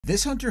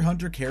This Hunter x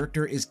Hunter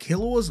character is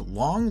Killua's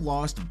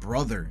long-lost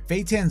brother.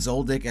 Phaeton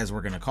Zoldyck, as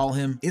we're gonna call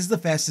him, is the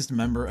fastest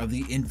member of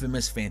the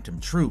infamous Phantom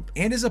Troop,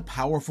 and is a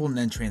powerful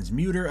Nen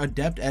transmuter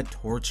adept at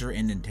torture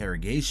and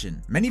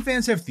interrogation. Many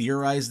fans have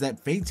theorized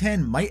that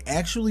Phaeton might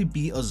actually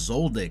be a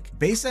Zoldyck,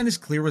 based on his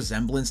clear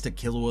resemblance to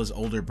Killua's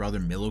older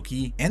brother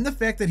Miloki, and the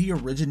fact that he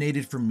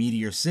originated from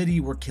Meteor City,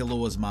 where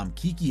Killua's mom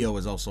Kikyo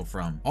is also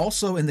from.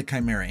 Also, in the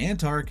Chimera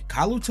Ant arc,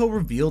 Kaluto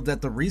revealed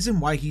that the reason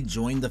why he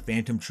joined the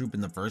Phantom Troop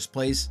in the first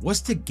place was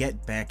to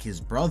get back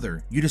his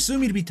brother. You'd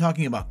assume he'd be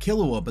talking about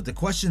Killua, but the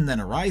question then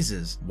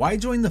arises, why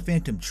join the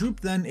Phantom Troop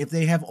then if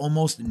they have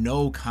almost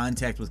no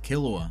contact with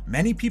Killua?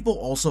 Many people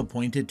also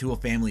pointed to a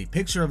family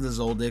picture of the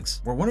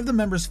Zoldicks where one of the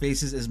members'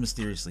 faces is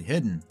mysteriously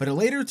hidden, but it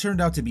later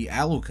turned out to be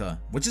Aluka,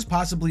 which is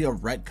possibly a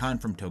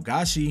retcon from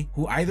Togashi,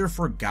 who either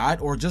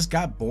forgot or just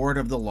got bored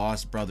of the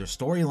Lost Brother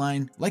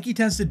storyline, like he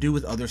tends to do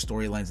with other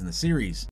storylines in the series.